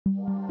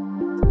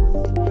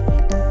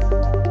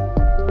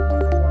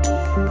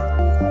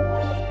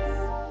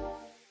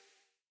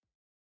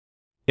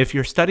If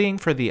you're studying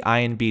for the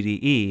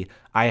INBDE,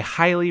 I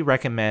highly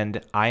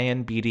recommend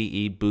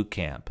INBDE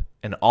Bootcamp,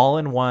 an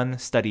all-in-one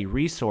study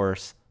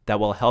resource that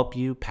will help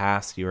you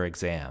pass your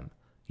exam.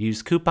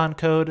 Use coupon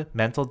code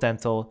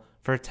MENTALDENTAL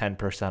for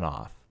 10%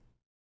 off.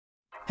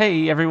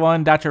 Hey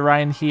everyone, Dr.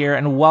 Ryan here,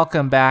 and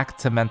welcome back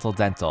to Mental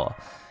Dental.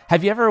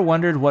 Have you ever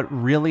wondered what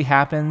really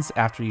happens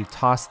after you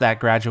toss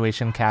that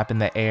graduation cap in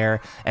the air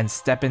and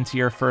step into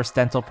your first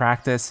dental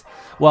practice?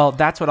 Well,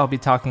 that's what I'll be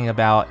talking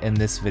about in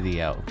this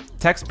video.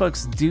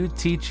 Textbooks do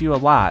teach you a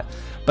lot,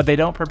 but they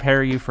don't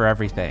prepare you for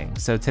everything.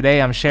 So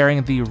today I'm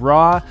sharing the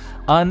raw,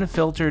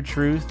 unfiltered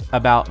truth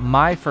about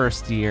my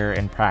first year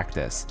in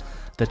practice,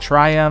 the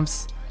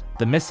triumphs,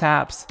 the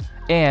mishaps,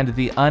 and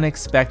the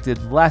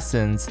unexpected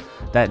lessons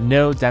that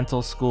no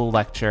dental school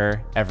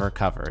lecture ever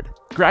covered.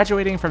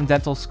 Graduating from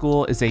dental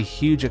school is a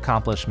huge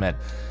accomplishment,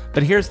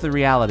 but here's the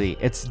reality,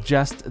 it's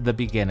just the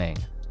beginning.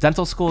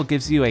 Dental school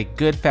gives you a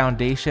good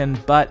foundation,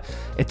 but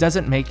it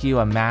doesn't make you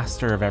a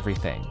master of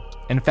everything.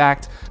 In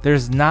fact,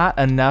 there's not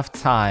enough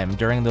time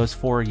during those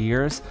 4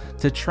 years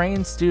to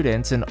train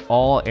students in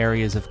all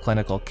areas of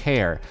clinical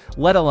care,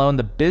 let alone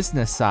the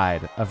business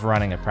side of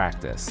running a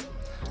practice.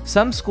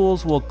 Some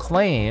schools will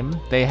claim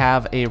they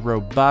have a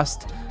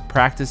robust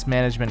practice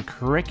management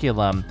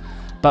curriculum,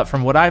 but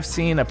from what I've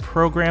seen, a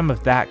program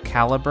of that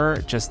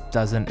caliber just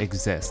doesn't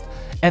exist.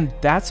 And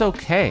that's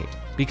okay,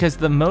 because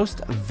the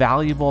most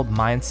valuable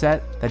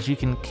mindset that you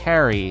can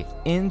carry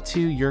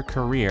into your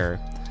career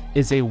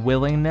is a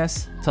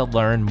willingness to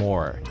learn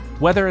more.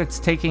 Whether it's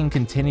taking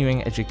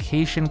continuing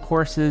education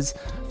courses,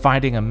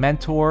 finding a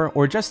mentor,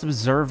 or just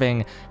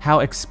observing how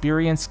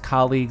experienced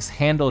colleagues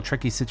handle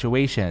tricky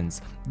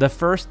situations, the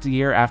first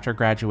year after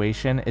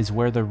graduation is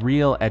where the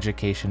real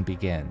education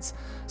begins.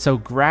 So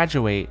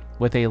graduate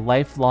with a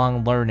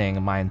lifelong learning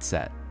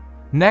mindset.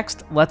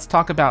 Next, let's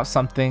talk about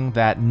something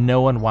that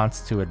no one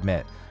wants to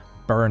admit: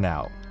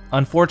 burnout.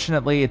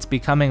 Unfortunately, it's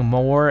becoming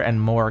more and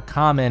more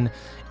common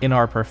in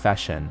our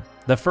profession.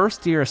 The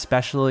first year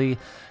especially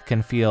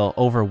can feel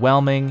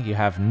overwhelming. You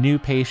have new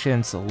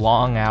patients,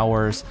 long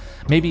hours,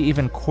 maybe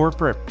even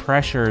corporate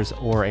pressures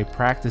or a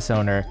practice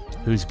owner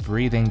who's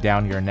breathing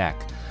down your neck.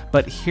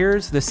 But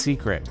here's the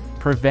secret: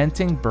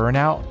 preventing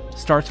burnout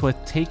starts with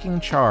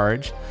taking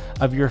charge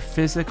of your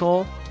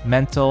physical,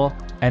 mental,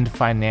 and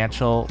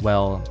financial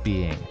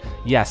well-being.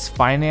 Yes,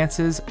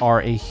 finances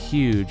are a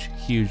huge,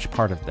 huge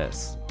part of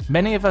this.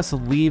 Many of us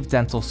leave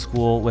dental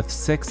school with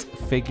 6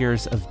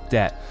 figures of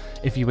debt.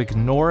 If you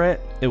ignore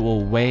it, it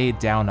will weigh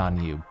down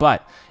on you.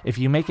 But if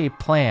you make a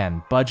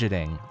plan,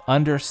 budgeting,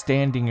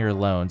 understanding your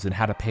loans and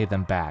how to pay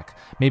them back,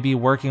 maybe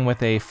working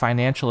with a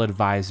financial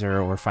advisor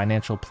or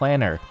financial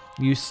planner,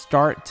 you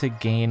start to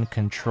gain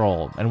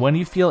control. And when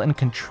you feel in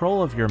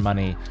control of your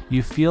money,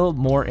 you feel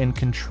more in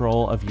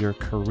control of your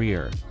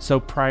career.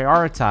 So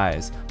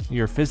prioritize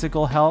your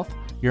physical health,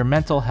 your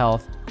mental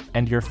health,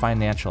 and your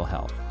financial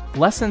health.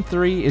 Lesson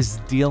 3 is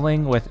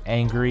dealing with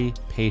angry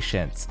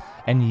patients.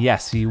 And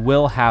yes, you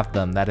will have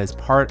them. That is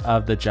part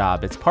of the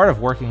job. It's part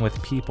of working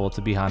with people,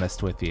 to be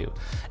honest with you.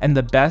 And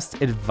the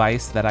best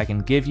advice that I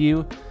can give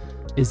you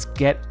is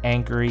get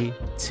angry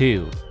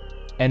too.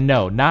 And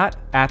no, not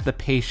at the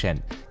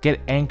patient.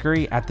 Get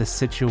angry at the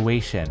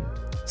situation.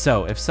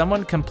 So if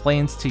someone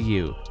complains to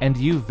you and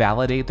you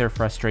validate their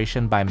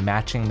frustration by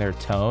matching their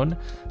tone,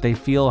 they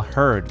feel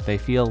heard, they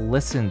feel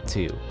listened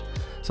to.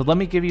 So let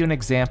me give you an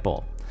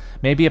example.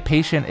 Maybe a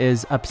patient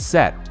is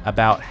upset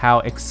about how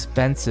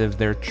expensive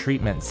their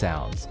treatment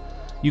sounds.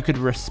 You could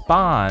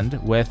respond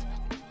with,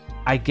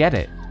 "I get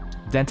it.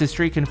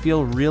 Dentistry can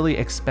feel really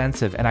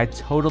expensive, and I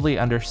totally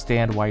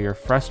understand why you're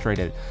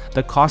frustrated.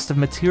 The cost of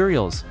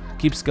materials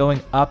keeps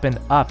going up, and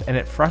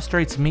it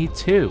frustrates me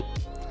too."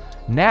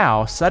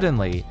 Now,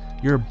 suddenly,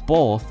 you're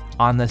both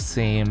on the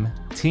same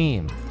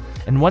team.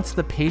 And once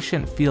the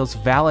patient feels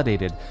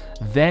validated,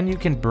 then you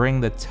can bring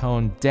the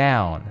tone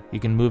down. You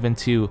can move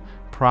into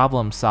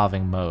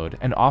problem-solving mode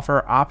and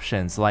offer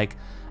options like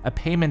a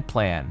payment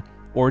plan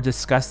or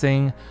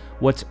discussing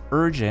what's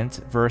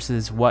urgent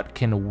versus what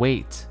can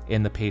wait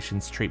in the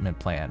patient's treatment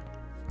plan.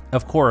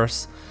 Of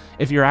course,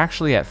 if you're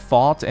actually at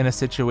fault in a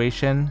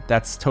situation,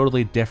 that's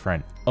totally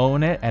different.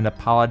 Own it and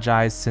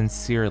apologize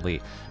sincerely.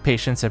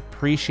 Patients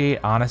appreciate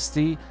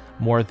honesty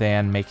more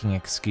than making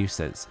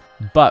excuses.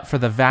 But for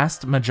the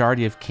vast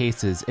majority of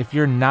cases, if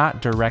you're not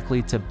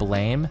directly to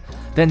blame,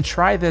 then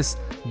try this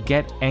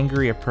get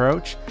angry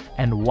approach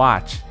and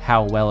watch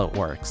how well it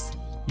works.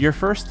 Your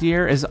first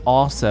year is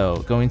also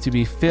going to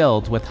be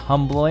filled with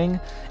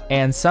humbling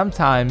and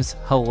sometimes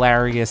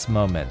hilarious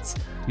moments.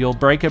 You'll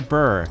break a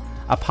burr,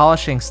 a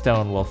polishing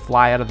stone will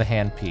fly out of the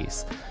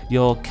handpiece.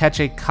 You'll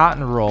catch a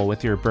cotton roll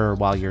with your burr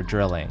while you're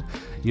drilling.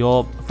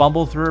 You'll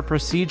fumble through a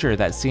procedure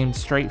that seemed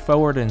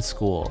straightforward in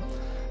school.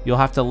 You'll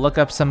have to look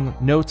up some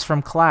notes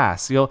from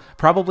class. You'll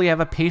probably have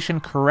a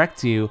patient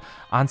correct you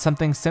on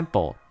something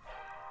simple.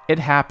 It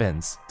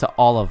happens to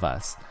all of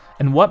us.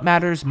 And what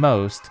matters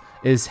most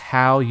is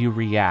how you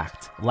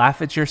react.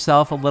 Laugh at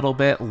yourself a little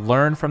bit,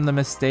 learn from the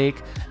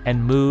mistake,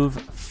 and move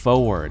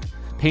forward.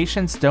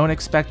 Patients don't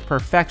expect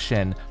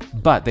perfection,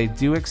 but they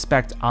do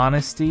expect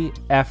honesty,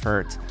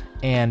 effort,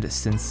 and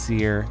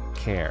sincere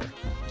care.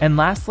 And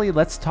lastly,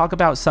 let's talk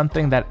about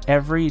something that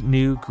every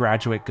new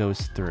graduate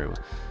goes through: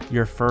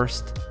 your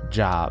first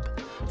job.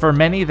 For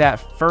many,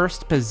 that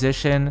first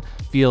position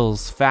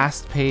feels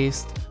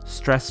fast-paced,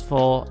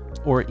 stressful,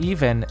 or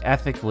even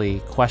ethically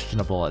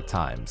questionable at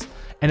times.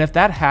 And if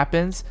that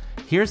happens,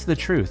 here's the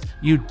truth: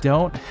 you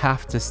don't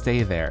have to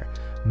stay there.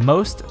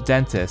 Most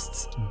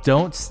dentists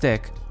don't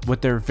stick with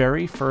their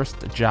very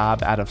first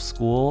job out of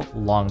school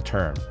long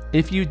term.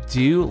 If you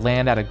do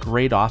land at a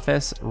great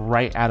office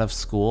right out of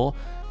school,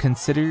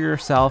 consider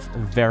yourself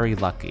very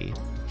lucky.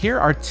 Here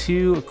are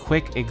 2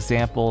 quick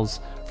examples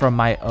from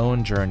my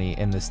own journey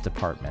in this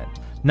department.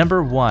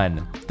 Number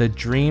 1, the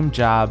dream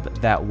job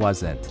that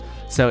wasn't.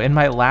 So in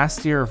my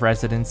last year of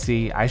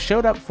residency, I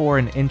showed up for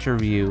an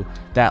interview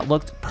that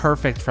looked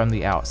perfect from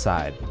the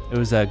outside. It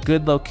was a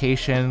good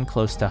location,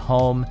 close to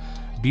home,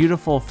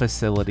 beautiful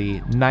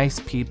facility, nice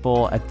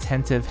people,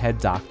 attentive head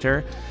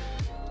doctor,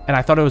 and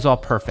I thought it was all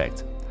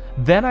perfect.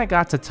 Then I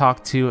got to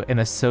talk to an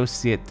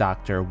associate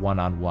doctor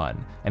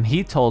one-on-one, and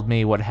he told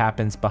me what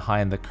happens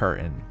behind the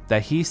curtain,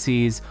 that he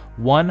sees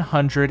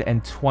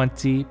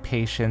 120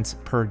 patients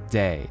per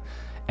day,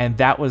 and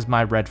that was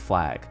my red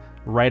flag.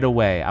 Right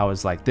away, I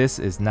was like, this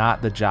is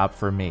not the job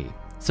for me.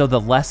 So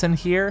the lesson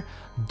here: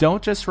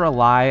 don't just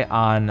rely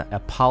on a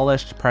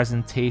polished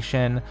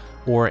presentation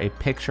or a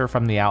picture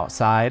from the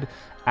outside.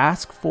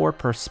 Ask for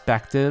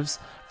perspectives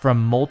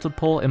from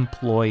multiple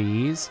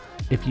employees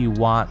if you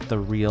want the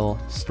real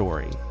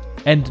story.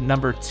 And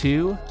number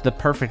 2, the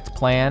perfect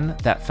plan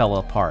that fell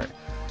apart.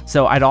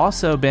 So I'd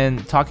also been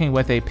talking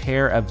with a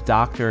pair of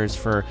doctors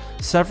for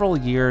several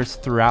years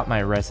throughout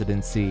my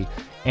residency,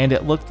 and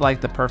it looked like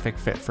the perfect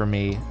fit for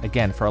me,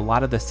 again, for a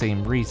lot of the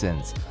same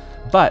reasons.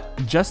 But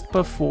just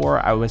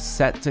before I was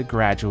set to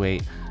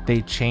graduate,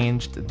 they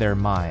changed their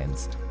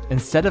minds.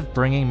 Instead of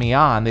bringing me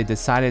on, they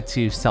decided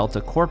to sell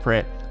to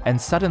corporate, and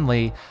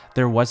suddenly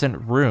there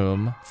wasn't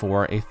room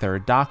for a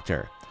third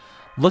doctor.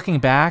 Looking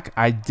back,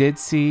 I did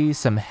see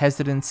some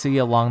hesitancy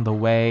along the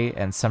way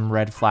and some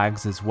red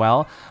flags as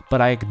well,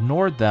 but I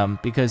ignored them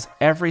because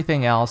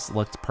everything else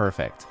looked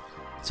perfect.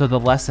 So the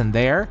lesson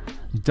there: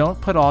 don't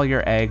put all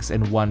your eggs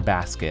in one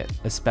basket,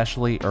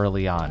 especially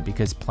early on,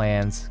 because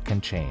plans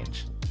can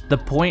change. The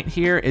point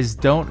here is,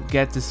 don't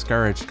get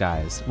discouraged,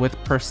 guys.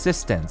 With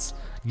persistence,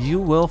 you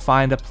will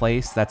find a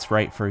place that's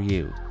right for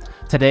you.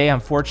 Today, I'm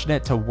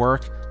fortunate to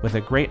work with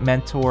a great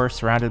mentor,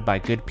 surrounded by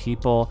good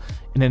people,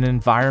 in an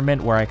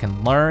environment where I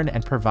can learn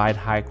and provide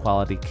high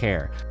quality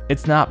care.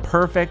 It's not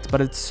perfect,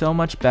 but it's so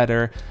much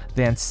better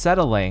than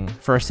settling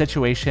for a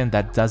situation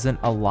that doesn't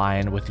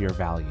align with your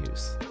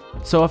values.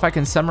 So if I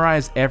can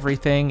summarize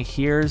everything,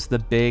 here's the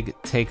big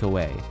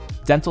takeaway.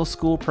 Dental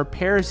school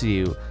prepares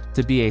you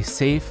to be a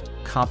safe,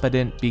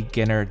 competent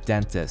beginner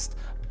dentist,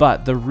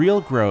 but the real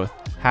growth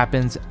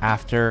happens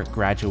after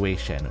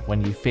graduation,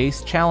 when you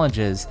face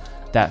challenges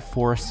that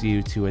force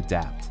you to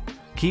adapt.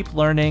 Keep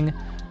learning,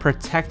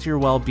 protect your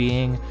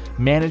well-being,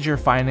 manage your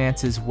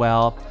finances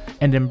well,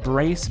 and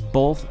embrace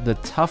both the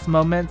tough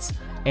moments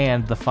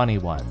and the funny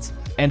ones.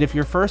 And if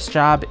your first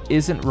job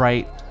isn't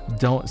right,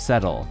 don't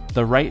settle.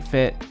 The right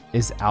fit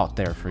is out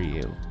there for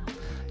you.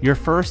 Your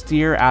first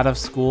year out of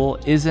school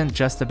isn't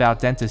just about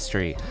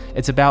dentistry.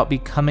 It's about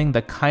becoming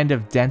the kind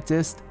of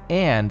dentist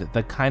and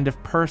the kind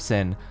of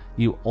person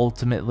you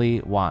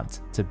ultimately want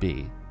to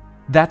be.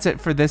 That's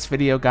it for this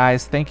video,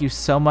 guys. Thank you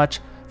so much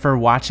for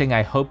watching.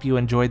 I hope you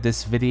enjoyed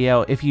this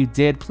video. If you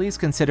did, please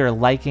consider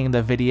liking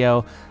the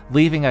video,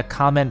 leaving a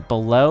comment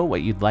below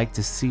what you'd like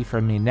to see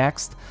from me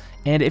next.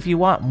 And if you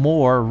want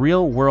more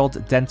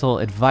real-world dental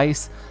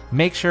advice,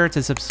 make sure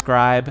to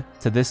subscribe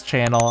to this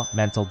channel,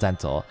 Mental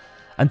Dental.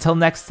 Until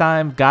next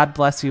time, God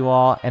bless you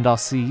all, and I'll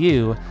see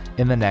you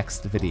in the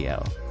next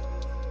video.